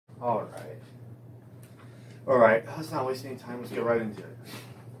All right. Let's not waste any time. Let's get right into it.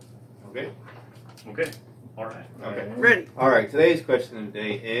 Okay. Okay. All right. Okay. Ready. All right. Today's question of the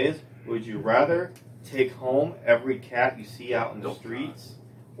day is: would you rather take home every cat you see out in the streets,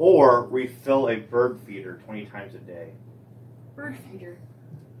 or refill a bird feeder 20 times a day? Bird feeder.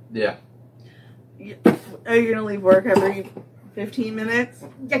 Yeah. Are you gonna leave work every 15 minutes?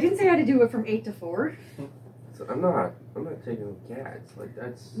 I didn't say I had to do it from 8 to 4. So I'm not taking cats. Like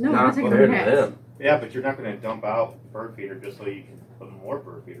that's No, I'm not not taking fair to cats. them. Yeah, but you're not going to dump out bird feeder just so you can put more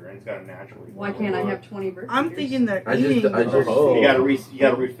bird feeder in. It's got to naturally. Why can't I have 20 bird feeders? I'm thinking they're I just- eating. I just- bird oh. You got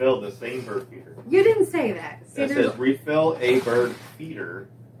to refill the same bird feeder. You didn't say that. See, It there's says refill a bird feeder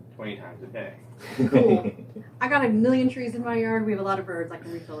 20 times a day. cool. I got a million trees in my yard. We have a lot of birds. I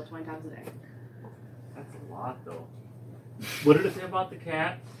can refill it 20 times a day. That's a lot, though. What did it say about the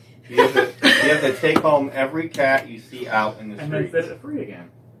cat? You have to take home every cat you see out in the And then streets. set it free again.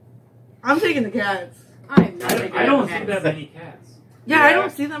 I'm taking the cats. I am not taking I don't cats. see that many cats. Yeah, I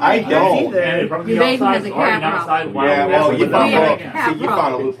don't see them. I in the don't. either. And it probably Your baby outside, has a already cat outside problem. wild Yeah, cats well, with you the found, We have a well, cat see, you found a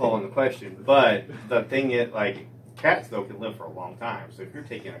problem. loophole in the question. But the thing is, like, cats, though, can live for a long time. So if you're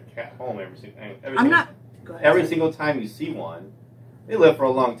taking a cat home every single time you see one, they live for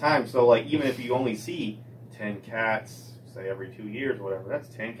a long time. So, like, even if you only see 10 cats, say every 2 years or whatever, that's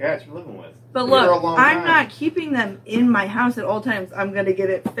 10 cats you're living with. But They live for a look, long I'm time. not keeping them in my house at all times. I'm gonna get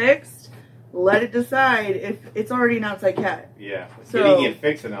it fixed. Let it decide if it's already an outside cat. Yeah. So- Getting it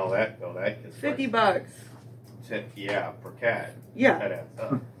fixed and all that, though, that is $50. Yeah, per cat. Yeah. That adds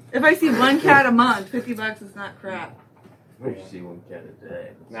up. If I see one cat a month, $50 is not crap. I just see one cat a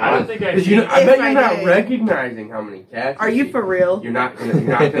day. Now, I don't think I've Because seen I If bet I you're not did. recognizing how many cats. Are you see. for real? You're not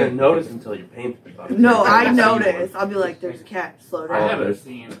gonna notice until you're paying $50. No, I I've seen notice. one. I'll be like, there's a cat. Slow I down. haven't there's-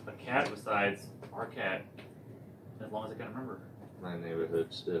 seen a cat besides our cat as long as I can remember. My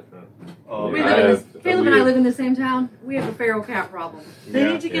neighborhood's different. Oh, We Yeah, live in I this, have- Caleb and I live in the same town. We have a feral cat problem. They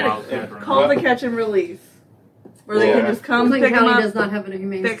Yeah. need to get Wild a cat problem. call the catch and release, where they can Yeah. just come Lincoln pick them County up. does not have a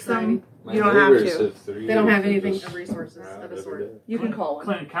humane fix society. them. My You don't have neighbors to. three They don't have that anything just of resources round of a every sort. day. You can call one.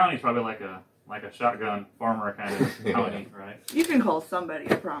 Clinton County's probably like a shotgun farmer kind of county, right? You can call somebody.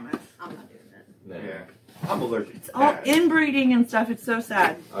 I promise. I'm not doing that. Yeah. Yeah. I'm allergic It's to all cats. inbreeding and stuff. It's so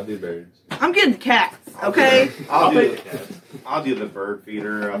sad. I do birds. I'm getting the cats. Okay. I'll do take cats. I'll do the bird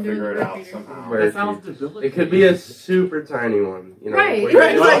feeder. I'll I'm doing figure the it bird out feeder. somehow. Bird That sounds debilitating. It could be a super tiny one. You know, Right. where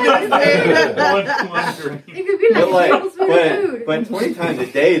Right, you- like- One drink. It could be like But, a tablespoon of food. but 20 times a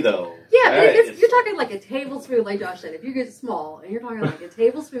day, though. Yeah, that but is- you're talking like a tablespoon, like Josh said. If you get small and you're talking like a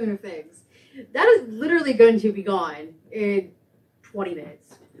tablespoon of things, that is literally going to be gone in 20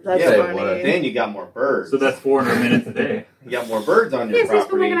 minutes. That's yeah, funny. but then you got more birds. So that's 400 minutes a day. You got more birds on your Yeah, so it's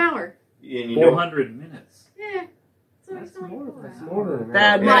been property. like an hour. And you know, 400 minutes. Yeah. So That's it's not more- like a That's while. more than an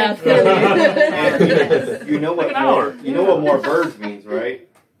Bad hour. math. and you know what? Like an hour. You know what more birds means, right?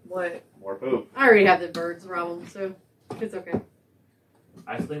 What? More poop. I already have the birds problem, so it's okay.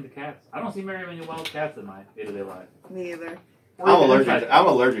 I just think the cats. I don't see very many wild cats in my day-to-day life. Me either. I'm allergic. I'm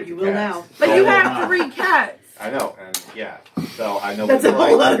allergic You to will cats. now. But Oh, you wow. have 3 cats. I know, and yeah. So I know. That's a what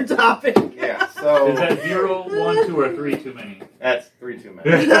whole like. other topic. Yeah. So Is that 0, 1, 2, or 3 too many? that's 3 too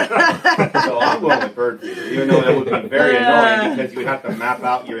many. So I'm going with bird feeder, even though that would be very annoying because you would have to map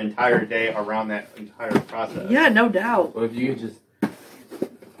out your entire day around that entire process. Yeah, no doubt. Well, if you just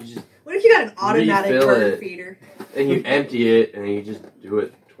What if you got an automatic Refill bird it. feeder? and you empty it and you just do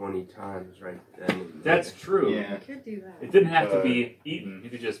it 20 times right then. and That's there. true. Yeah. You could do that. It didn't have to be eaten. You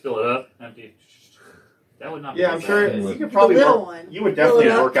could just fill it up, empty. That would not be Yeah, I'm so sure bad. you could The probably little work. one. You would Fill definitely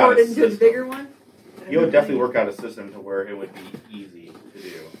it up, work pour out it a into a system. bigger one. You would definitely work out a system to where it would be easy to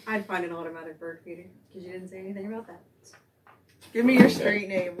do. I'd find an automatic bird feeder because you didn't say anything about that. Give me your street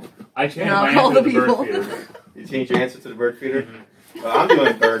name. I changed And I'll my call answer the to bird people. feeder. You change your answer to the bird feeder. Mhm. Well, I'm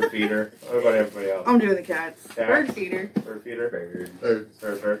doing bird feeder. What about everybody else? I'm doing the cats. Cat, Bird feeder. bird feeder. Birds.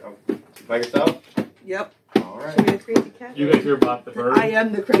 Bird. Oh, by yourself? Yep. All right. Should be a crazy cat. You guys hear about the bird? I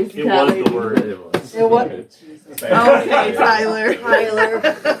am the crazy It cat was lady. the word. It was. It was. Okay, Tyler.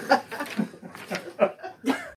 Tyler.